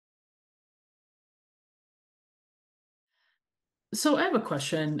So I have a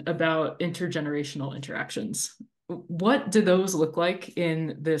question about intergenerational interactions. What do those look like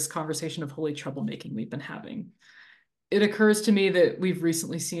in this conversation of holy troublemaking we've been having? It occurs to me that we've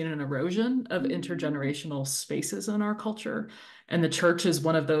recently seen an erosion of intergenerational spaces in our culture, and the church is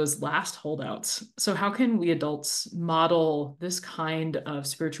one of those last holdouts. So, how can we adults model this kind of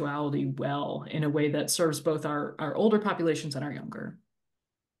spirituality well in a way that serves both our older populations and our younger?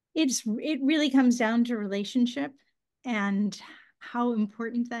 It really comes down to relationship and how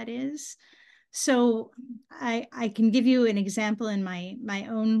important that is. So I can give you an example in my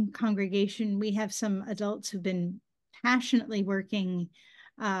own congregation. We have some adults who've been passionately working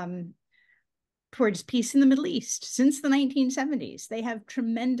um, towards peace in the Middle East since the 1970s. They have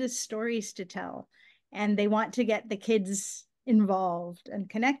tremendous stories to tell, and they want to get the kids involved and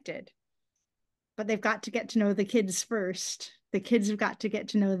connected, but they've got to get to know the kids first. The kids have got to get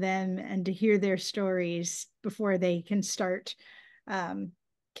to know them and to hear their stories before they can start um,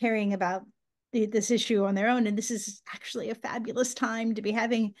 caring about this issue on their own. And this is actually a fabulous time to be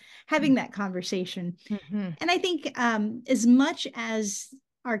having that conversation. Mm-hmm. And I think as much as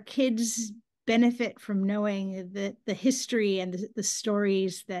our kids benefit from knowing the history and the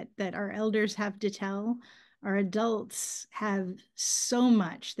stories that our elders have to tell, our adults have so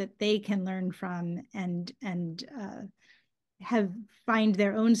much that they can learn from and have find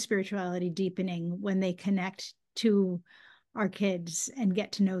their own spirituality deepening when they connect to our kids and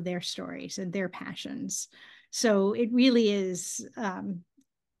get to know their stories and their passions. So it really is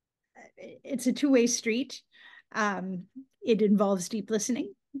it's a two-way street. Um, it involves deep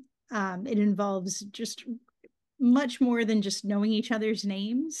listening. It involves just much more than just knowing each other's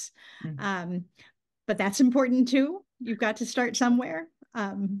names. Um, but that's important too. You've got to start somewhere.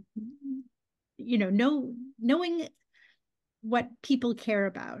 Knowing what people care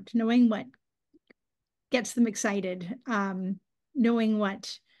about, knowing what gets them excited, knowing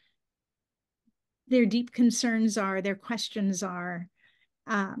what their deep concerns are, their questions are.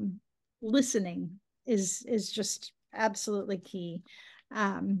 Um, Listening is just absolutely key.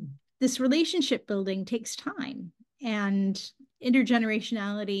 This relationship building takes time, and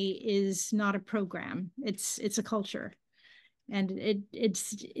intergenerationality is not a program. It's a culture, and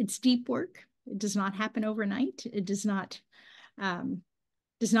it's deep work. It does not happen overnight. It does not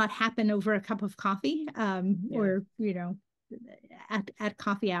happen over a cup of coffee, Yeah. or at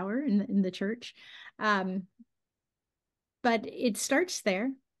coffee hour in the church. Um, but it starts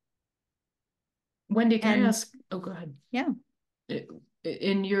there. Wendy, can I And ask? Oh, go ahead. yeah, I-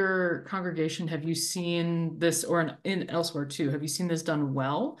 In your congregation, have you seen this, or in elsewhere too? Have you seen this done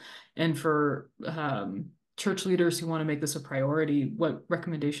well? And for church leaders who want to make this a priority, what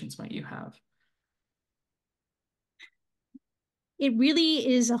recommendations might you have? it really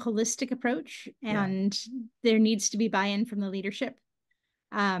is a holistic approach, Yeah. and there needs to be buy-in from the leadership.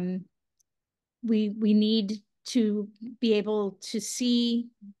 Um, we need to be able to see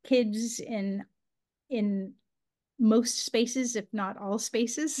kids in most spaces, if not all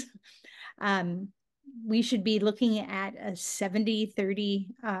spaces. Um, we should be looking at a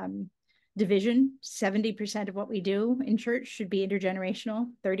 70-30 division. 70% of what we do in church should be intergenerational.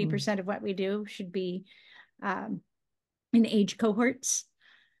 Mm. 30% of what we do should be um, in age cohorts.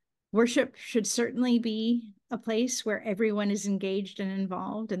 Worship should certainly be a place where everyone is engaged and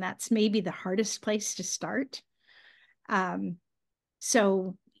involved, and that's maybe the hardest place to start. Um,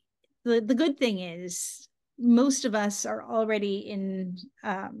 so the good thing is most of us are already in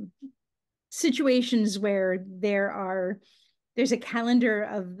situations where there's a calendar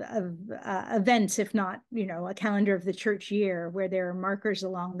of events, if not a calendar of the church year, where there are markers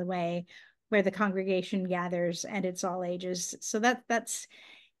along the way where the congregation gathers, and it's all ages. So that's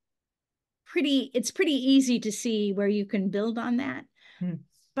pretty easy to see where you can build on that. Mm.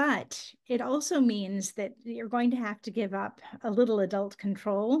 But it also means that you're going to have to give up a little adult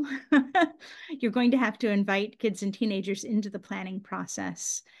control. You're going to have to invite kids and teenagers into the planning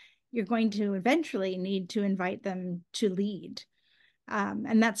process. You're going to eventually need to invite them to lead.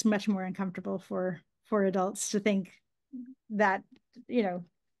 And that's much more uncomfortable for adults to think that, you know,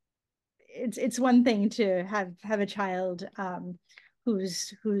 it's one thing to have a child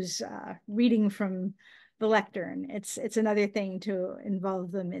who's reading from the lectern. It's another thing to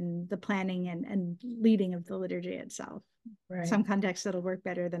involve them in the planning and leading of the liturgy itself. Right. Some contexts that'll work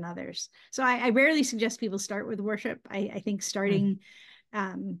better than others. So I rarely suggest people start with worship. I think Mm. starting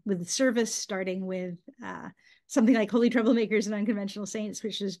with the service, starting with something like Holy Troublemakers and Unconventional Saints,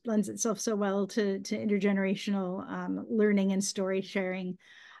 which lends itself so well to intergenerational learning and story sharing,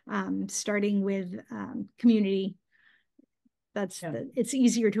 starting with community. Yeah. It's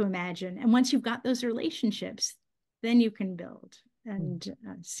easier to imagine. And once you've got those relationships, then you can build and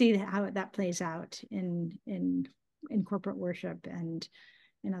see how that plays out in corporate worship and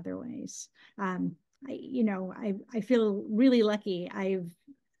in other ways. I feel really lucky.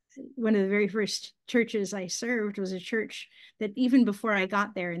 One of the very first churches I served was a church that even before I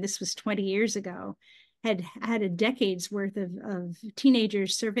got there, and this was 20 years ago, had had a decade's worth of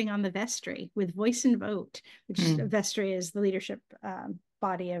teenagers serving on the vestry with voice and vote, which vestry is the leadership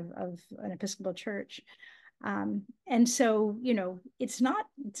body of an Episcopal church. And so, it's not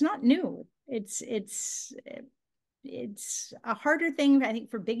new. It's a harder thing, I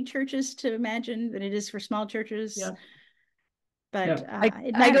think, for big churches to imagine than it is for small churches. Yeah. But it I go to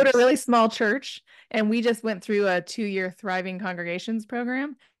a matters. really small church, and we just went through a 2-year Thriving Congregations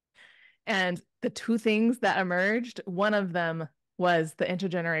program. And the two things that emerged, one of them was the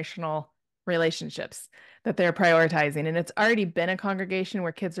intergenerational relationships that they're prioritizing. And it's already been a congregation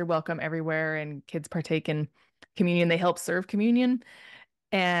where kids are welcome everywhere and kids partake in communion. They help serve communion.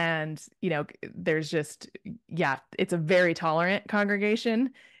 And, there's just, it's a very tolerant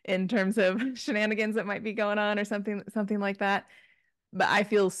congregation in terms of shenanigans that might be going on or something like that. But I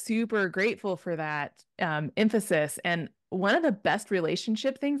feel super grateful for that emphasis. And one of the best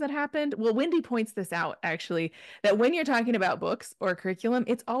relationship things that happened, well, Wendy points this out actually, that when you're talking about books or curriculum,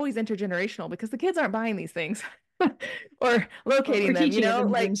 it's always intergenerational because the kids aren't buying these things or locating or them, teaching them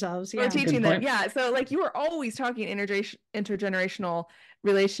like themselves. or teaching them. Yeah. So like you are always talking intergenerational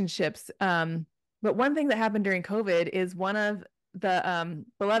relationships. But one thing that happened during COVID is one of the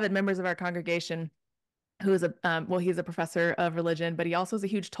beloved members of our congregation who is he's a professor of religion, but he also is a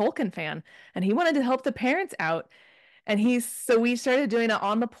huge Tolkien fan, and he wanted to help the parents out. And so we started doing an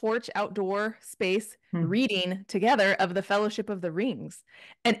on the porch outdoor space reading together of the Fellowship of the Rings.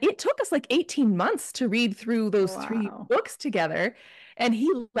 And it took us like 18 months to read through those 3 books together. And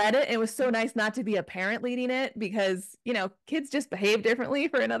he led it. It was so nice not to be a parent leading it because, kids just behave differently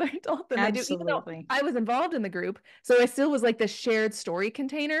for another adult than they do, even though I was involved in the group. So I still was like the shared story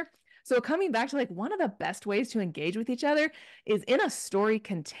container. So coming back to like one of the best ways to engage with each other is in a story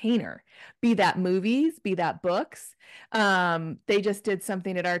container, be that movies, be that books. They just did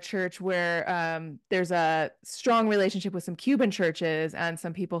something at our church where there's a strong relationship with some Cuban churches and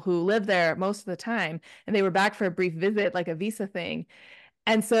some people who live there most of the time. And they were back for a brief visit, like a visa thing.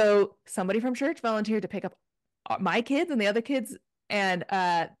 And so somebody from church volunteered to pick up my kids and the other kids. And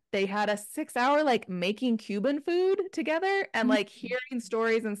they had a 6-hour like making Cuban food together and like hearing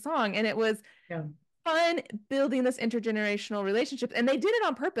stories and song. And it was fun building this intergenerational relationship. And they did it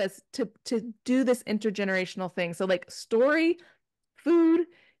on purpose to do this intergenerational thing. So like story, food,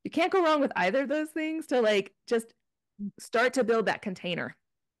 you can't go wrong with either of those things to like just start to build that container.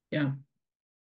 Yeah.